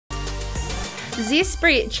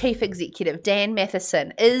Zespri Chief Executive Dan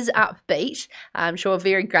Matheson is upbeat, I'm sure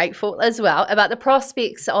very grateful as well, about the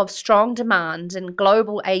prospects of strong demand in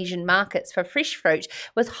global Asian markets for fresh fruit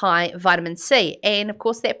with high vitamin C and, of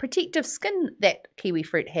course, that protective skin that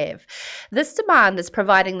kiwifruit have. This demand is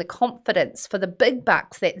providing the confidence for the big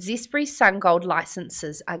bucks that Zespri SunGold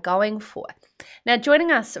licenses are going for. Now,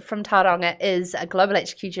 joining us from Tauranga is a Global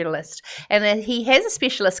HQ journalist, and he has a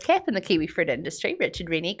specialist cap in the kiwifruit industry, Richard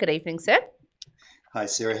Rennie. Good evening, sir. Hi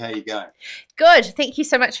Sarah, how are you going? Good. Thank you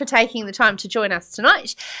so much for taking the time to join us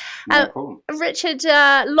tonight. No problem. Richard,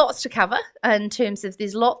 lots to cover in terms of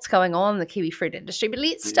there's lots going on in the kiwifruit industry, but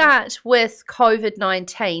let's start with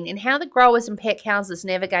COVID-19 and how the growers and pack houses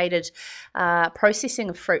navigated processing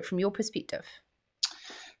of fruit from your perspective.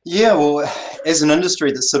 Yeah, well, as an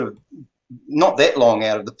industry that's sort of not that long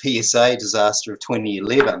out of the PSA disaster of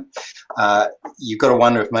 2011, you've got to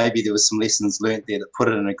wonder if maybe there was some lessons learnt there that put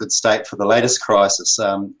it in a good state for the latest crisis.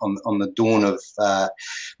 On the dawn of the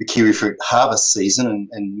kiwifruit harvest season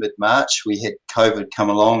in mid-March, we had COVID come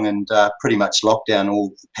along and pretty much locked down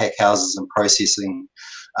all the pack houses and processing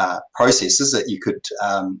processes that you could,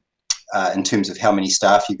 in terms of how many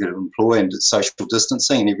staff you could employ and social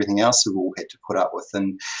distancing and everything else we all had to put up with.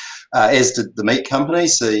 And as did the meat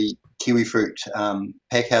companies, the kiwifruit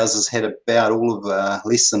pack houses had about all of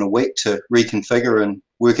less than a week to reconfigure and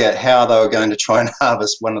work out how they were going to try and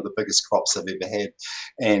harvest one of the biggest crops they've ever had.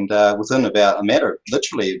 And within about a matter of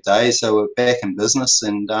literally days, they were back in business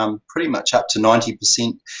and pretty much up to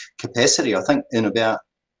 90% capacity, I think, in about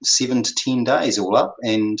 7 to 10 days all up,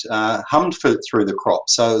 and hummed through the crop.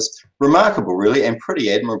 So it was remarkable, really, and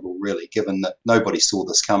pretty admirable, really, given that nobody saw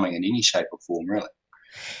this coming in any shape or form, really.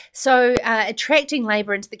 So attracting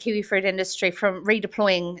labour into the kiwifruit industry from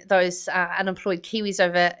redeploying those unemployed Kiwis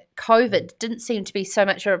over COVID didn't seem to be so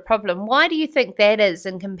much of a problem. Why do you think that is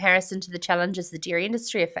in comparison to the challenges the dairy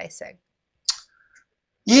industry are facing?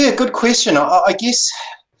 Yeah, good question. I guess,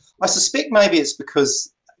 I suspect maybe it's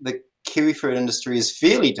because the kiwifruit industry is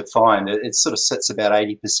fairly defined. It sort of sits about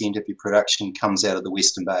 80% of your production comes out of the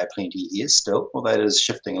Western Bay of Plenty here still, although it is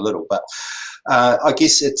shifting a little. But I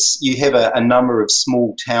guess you have a number of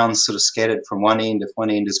small towns sort of scattered from one end. If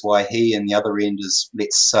one end is Waihi and the other end is,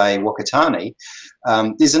 let's say, Wakatani,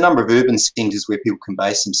 there's a number of urban centres where people can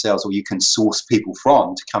base themselves, or you can source people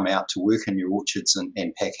from to come out to work in your orchards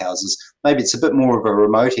and pack houses. Maybe it's a bit more of a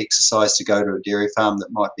remote exercise to go to a dairy farm that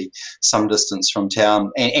might be some distance from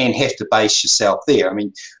town and have to base yourself there. I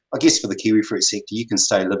mean, I guess for the kiwifruit sector, you can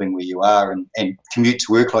stay living where you are and commute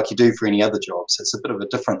to work like you do for any other job. So it's a bit of a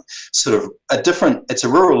different it's a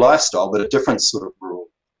rural lifestyle, but a different sort of rural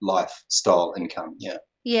lifestyle income, yeah.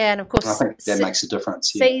 Yeah, and of course, I think that makes a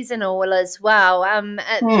difference. Yeah. Seasonal as well.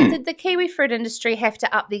 Did the kiwifruit industry have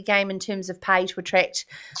to up their game in terms of pay to attract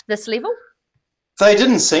this level? They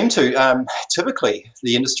didn't seem to. Typically,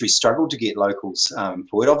 the industry struggled to get locals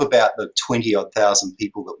employed. Of about the 20-odd thousand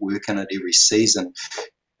people that work in it every season,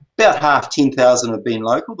 about half, 10,000 have been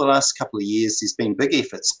local. The last couple of years, there's been big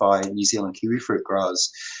efforts by New Zealand kiwifruit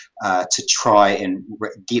growers to try and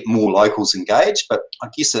get more locals engaged. But I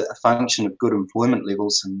guess a function of good employment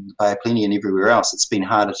levels in the Bay of Plenty and everywhere else, it's been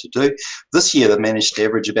harder to do. This year, they've managed to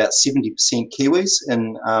average about 70% Kiwis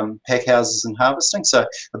in pack houses and harvesting. So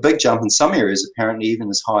a big jump in some areas, apparently even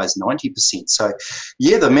as high as 90%. So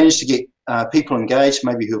yeah, they've managed to get people engaged,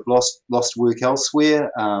 maybe who have lost work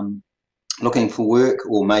elsewhere, looking for work,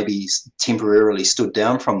 or maybe temporarily stood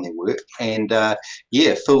down from their work, and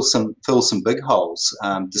fill some big holes,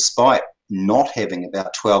 despite not having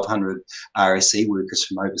about 1,200 RSE workers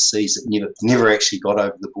from overseas that never actually got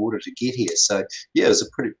over the border to get here. So yeah, it was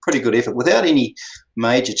a pretty good effort without any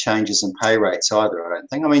major changes in pay rates either, I don't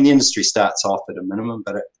think. I mean, the industry starts off at a minimum,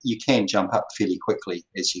 but you can jump up fairly quickly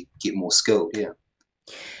as you get more skilled, yeah.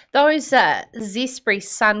 Those Zespri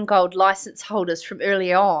SunGold licence holders from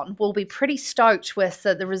early on will be pretty stoked with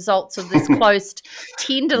the results of this closed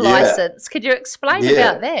tender licence. Could you explain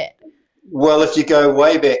about that? Well, if you go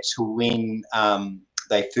way back to when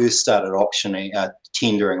they first started auctioning,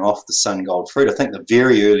 tendering off the SunGold fruit, I think the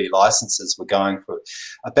very early licences were going for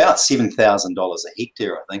about $7,000 a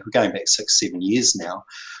hectare, I think. We're going back 6-7 years now.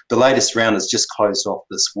 The latest round has just closed off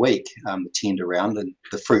this week, the tender round, and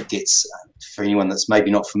the fruit gets, for anyone that's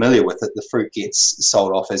maybe not familiar with it, the fruit gets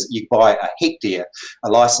sold off as you buy a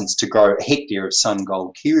licence to grow a hectare of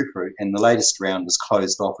SunGold kiwifruit, and the latest round was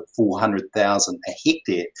closed off at $400,000 a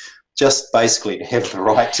hectare, just basically to have the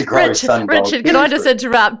right to grow SunGold. Richard, can I just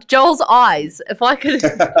interrupt? Joel's eyes, if I could,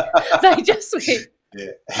 they just went.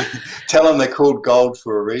 Yeah, tell them they're called gold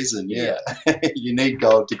for a reason. Yeah, you need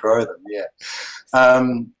gold to grow them. Yeah,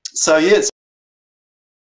 so yeah, it's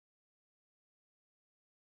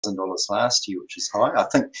last year, which is high. I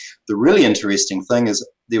think the really interesting thing is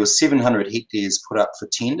there was 700 hectares put up for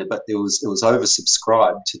tender, but it was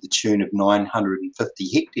oversubscribed to the tune of 950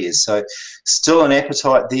 hectares. So still an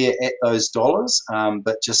appetite there at those dollars,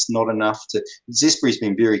 but just not enough to. Zesbury's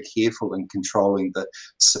been very careful in controlling the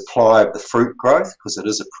supply of the fruit growth because it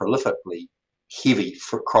is a prolifically heavy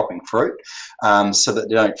cropping fruit, so that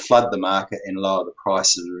they don't flood the market and lower the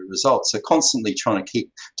price as a result. So constantly trying to keep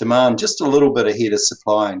demand just a little bit ahead of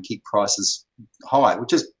supply and keep prices high,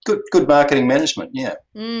 which is good marketing management. Yeah.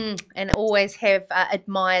 And always have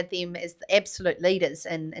admired them as the absolute leaders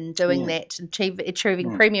in doing that,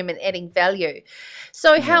 achieving premium and adding value.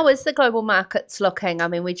 So how is the global markets looking? I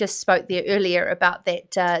mean, we just spoke there earlier about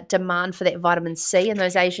that demand for that vitamin C in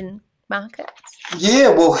those Asian markets. Yeah,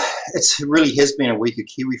 well, it really has been a week of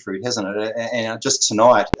kiwifruit, hasn't it? And just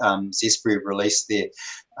tonight, Zesbury released their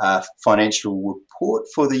financial report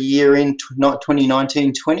for the year end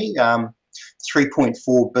 2019-20.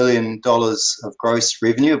 $3.4 billion of gross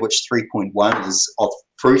revenue, of which 3.1 is of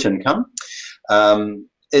fruit income.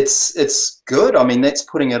 It's good. I mean, that's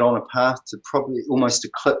putting it on a path to probably almost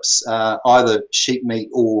eclipse either sheep meat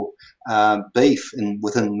or beef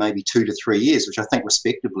within maybe 2 to 3 years, which I think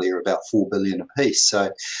respectively are about $4 billion apiece. So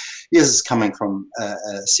yes, it's coming from a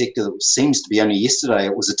sector that seems to be, only yesterday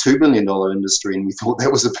it was a $2 billion industry, and we thought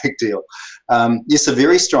that was a big deal. Yes, they're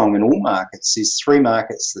very strong in all markets. There's 3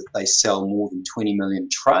 markets that they sell more than 20 million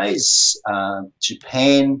trays: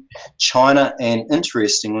 Japan, China, and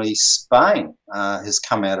interestingly Spain has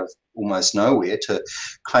come out of almost nowhere to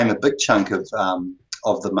claim a big chunk of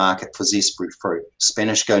the market for Zesbury fruit.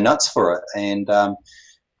 Spanish go nuts for it, and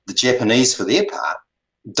the Japanese, for their part,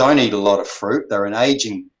 don't eat a lot of fruit. They're an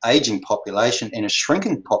aging population and a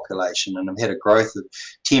shrinking population, and have had a growth of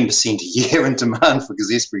 10% a year in demand for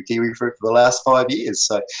Zesbury kiwifruit for the last 5 years.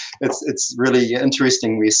 So it's really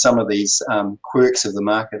interesting where some of these quirks of the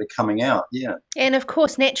market are coming out. Yeah, and of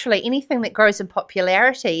course, naturally, anything that grows in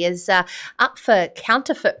popularity is up for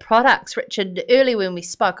counterfeit products. Richard, earlier when we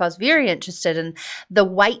spoke, I was very interested in the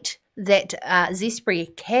weight that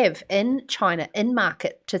Zesbury have in China, in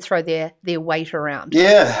market, to throw their weight around.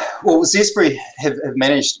 Yeah, well, Zesbury have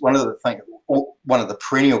managed one of the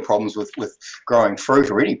perennial problems with growing fruit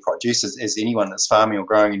or any produce, as anyone that's farming or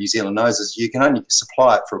growing in New Zealand knows, is you can only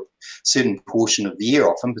supply it for a certain portion of the year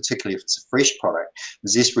often, particularly if it's a fresh product.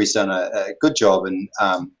 Zesbury's done a good job in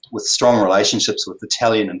with strong relationships with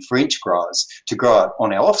Italian and French growers to grow it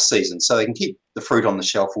on our off-season, so they can keep the fruit on the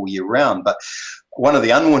shelf all year round. But one of the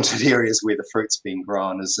unwanted areas where the fruit's been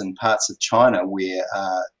grown is in parts of China where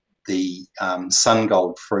the sun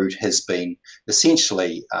gold fruit has been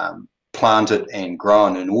essentially planted and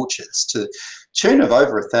grown in orchards to the tune of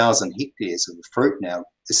over 1,000 hectares of the fruit now,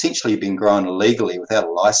 essentially being grown illegally without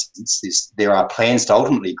a license. There are plans to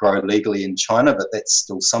ultimately grow legally in China, but that's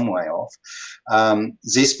still some way off.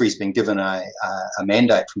 Zesbury's been given a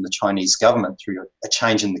mandate from the Chinese government through a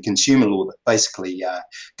change in the consumer law that basically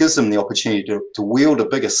gives them the opportunity to wield a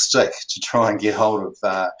bigger stick to try and get hold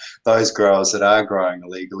of those growers that are growing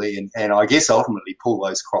illegally, and I guess ultimately pull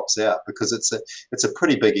those crops out, because it's a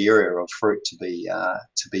pretty big area of fruit to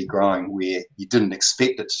be growing where you didn't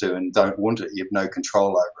expect it to and don't want it. You have no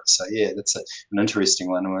control over it. So yeah, that's an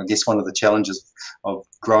interesting one. And I guess one of the challenges of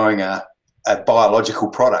growing a biological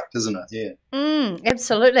product, isn't it? Yeah.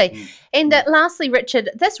 Absolutely. And lastly,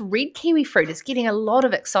 Richard, this red kiwi fruit is getting a lot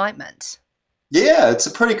of excitement. Yeah, it's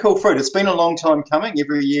a pretty cool fruit. It's been a long time coming.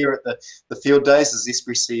 Every year at the field days, as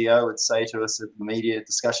Zesbury CEO would say to us at the media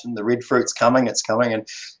discussion, the red fruit's coming, it's coming. And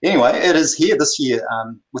anyway, it is here this year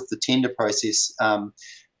with the tender process,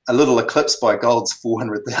 a little eclipsed by gold's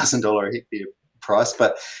 $400,000 a hectare price.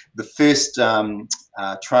 But the first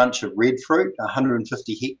tranche of red fruit,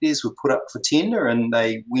 150 hectares, were put up for tender, and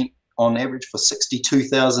they went on average for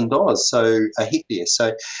 $62,000, so a hectare.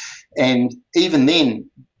 So, and even then,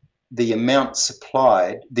 the amount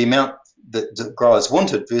supplied, the amount that the growers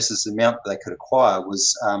wanted versus the amount they could acquire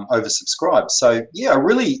was oversubscribed. So yeah,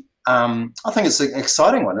 really, I think it's an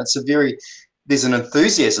exciting one. There's an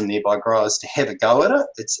enthusiasm there by growers to have a go at it.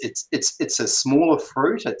 It's a smaller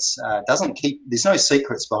fruit. It's doesn't keep. There's no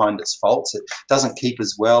secrets behind its faults. It doesn't keep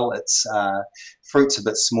as well. Its fruit's a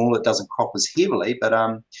bit smaller. It doesn't crop as heavily. But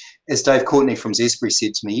as Dave Courtney from Zesbury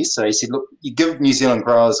said to me yesterday, he said, "Look, you give New Zealand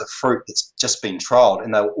growers a fruit that's just been trialled,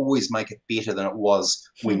 and they'll always make it better than it was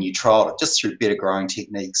when you trialled it, just through better growing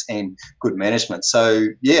techniques and good management." So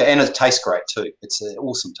yeah, and it tastes great too. It's an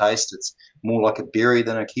awesome taste. It's more like a berry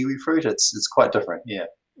than a kiwi fruit. It's quite different. Yeah.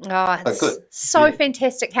 Oh, But it's good. so Yeah.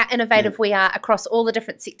 fantastic how innovative we are across all the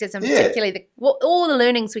different sectors, and Yeah. particularly all the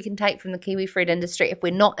learnings we can take from the kiwi fruit industry if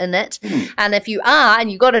we're not in it. Mm. And if you are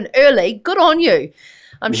and you got in early, good on you.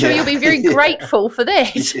 I'm sure Yeah. you'll be very Yeah. grateful for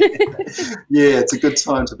that. Yeah, it's a good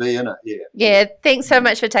time to be in it. Yeah. Yeah, thanks so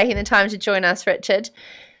much for taking the time to join us, Richard.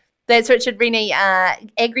 That's Richard Rennie,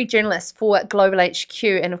 agri-journalist for Global HQ,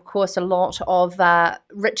 and of course a lot of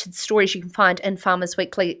Richard's stories you can find in Farmers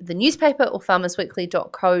Weekly, the newspaper, or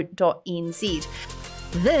farmersweekly.co.nz.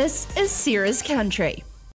 This is Sarah's Country.